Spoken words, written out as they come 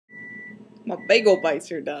My bagel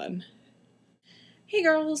bites are done. Hey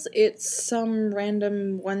girls, it's some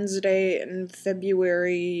random Wednesday in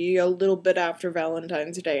February, a little bit after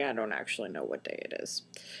Valentine's Day. I don't actually know what day it is.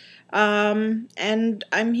 And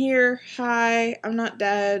I'm here. Hi, I'm not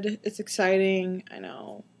dead. It's exciting, I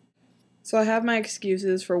know. So I have my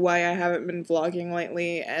excuses for why I haven't been vlogging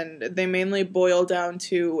lately, and they mainly boil down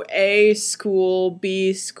to A, school,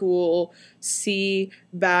 B, school, C,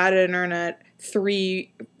 bad internet,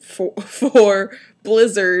 4,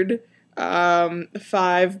 blizzard,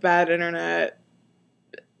 5, bad internet,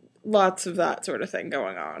 lots of that sort of thing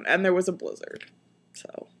going on, and there was a blizzard,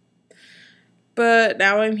 so. But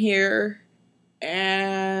now I'm here,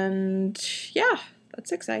 and yeah,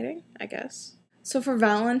 that's exciting, I guess. So for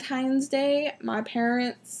Valentine's Day, my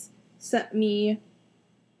parents sent me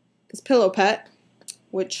this pillow pet,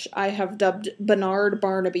 which I have dubbed Bernard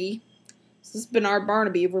Barnaby. This is Bernard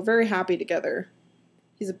Barnaby. We're very happy together.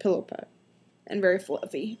 He's a pillow pet and very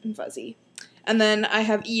fluffy and fuzzy. And then I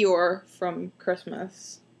have Eeyore from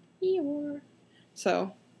Christmas. Eeyore.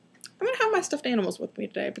 So I'm going to have my stuffed animals with me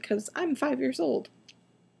today because I'm 5 years old.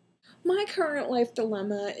 My current life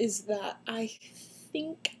dilemma is that I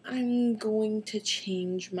think I'm going to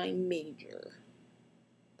change my major,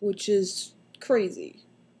 which is crazy.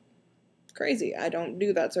 Crazy. I don't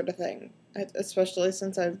do that sort of thing, especially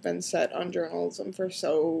since I've been set on journalism for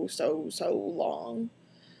so long.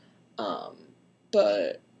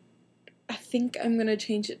 But I think I'm going to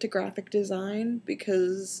change it to graphic design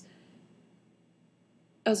because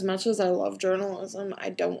as much as I love journalism, I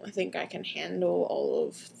don't think I can handle all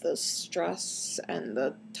of the stress and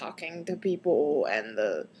the talking to people and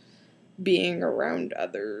the being around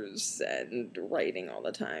others and writing all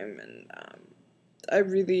the time. And I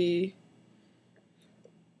really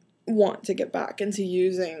want to get back into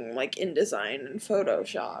using like InDesign and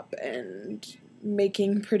Photoshop and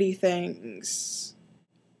making pretty things.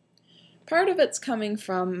 Part of it's coming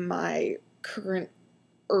from my current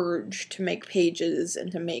urge to make pages and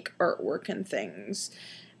to make artwork and things.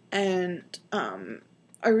 And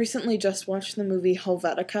I recently just watched the movie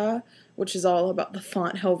Helvetica, which is all about the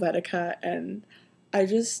font Helvetica, and I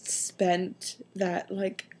just spent that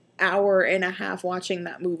like hour and a half watching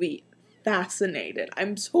that movie fascinated.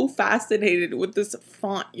 I'm so fascinated with this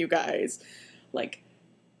font, you guys. Like,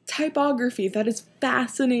 typography, that is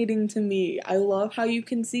fascinating to me. I love how you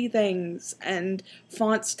can see things, and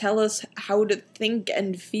fonts tell us how to think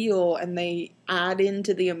and feel, and they add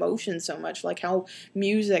into the emotion so much, like how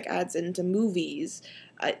music adds into movies.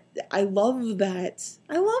 I love that.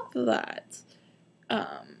 I love that.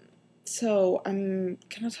 So I'm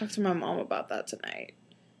gonna talk to my mom about that tonight,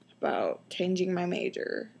 about changing my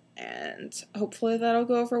major, and hopefully that'll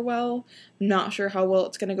go over well. I'm not sure how well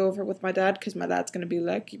it's going to go over with my dad, because my dad's going to be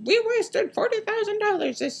like, we wasted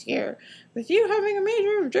 $40,000 this year with you having a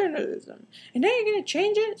major of journalism, and now you're going to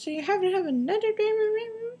change it so you have to have another.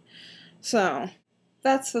 So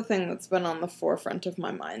that's the thing that's been on the forefront of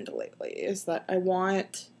my mind lately, is that I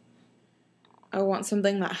want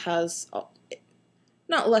something that has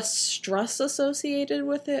not less stress associated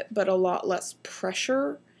with it, but a lot less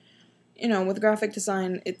pressure. You know, with graphic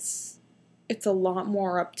design, it's a lot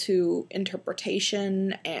more up to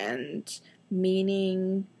interpretation and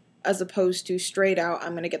meaning, as opposed to straight out,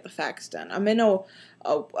 I'm going to get the facts done. I'm in a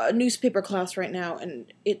newspaper class right now,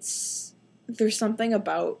 and there's something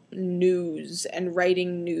about news and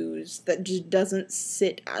writing news that just doesn't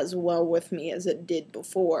sit as well with me as it did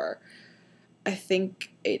before. I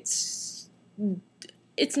think it's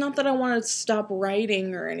not that I want to stop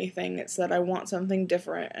writing or anything, it's that I want something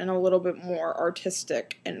different and a little bit more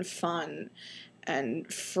artistic and fun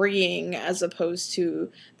and freeing, as opposed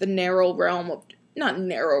to the not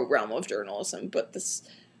narrow realm of journalism, but this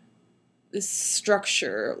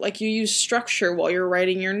structure. Like, you use structure while you're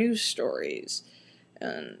writing your news stories,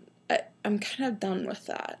 and I'm kind of done with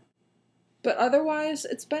that. But otherwise,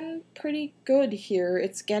 it's been pretty good here.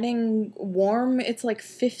 It's getting warm. It's like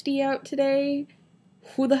 50 out today.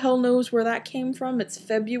 Who the hell knows where that came from? It's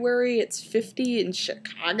February, it's 50 in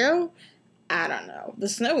Chicago? I don't know. The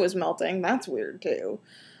snow is melting, that's weird too.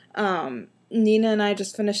 Nina and I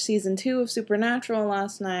just finished season 2 of Supernatural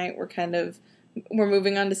last night. We're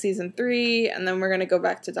moving on to season 3, and then we're gonna go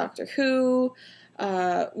back to Doctor Who.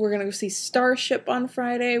 We're gonna go see Starship on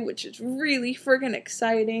Friday, which is really friggin'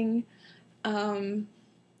 exciting. And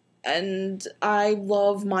I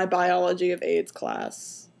love my biology of AIDS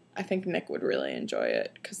class. I think Nick would really enjoy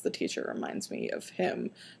it, because the teacher reminds me of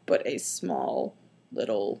him, but a small,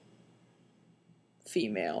 little,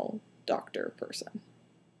 female doctor person.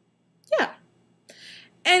 Yeah.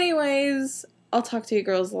 Anyways, I'll talk to you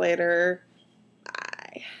girls later.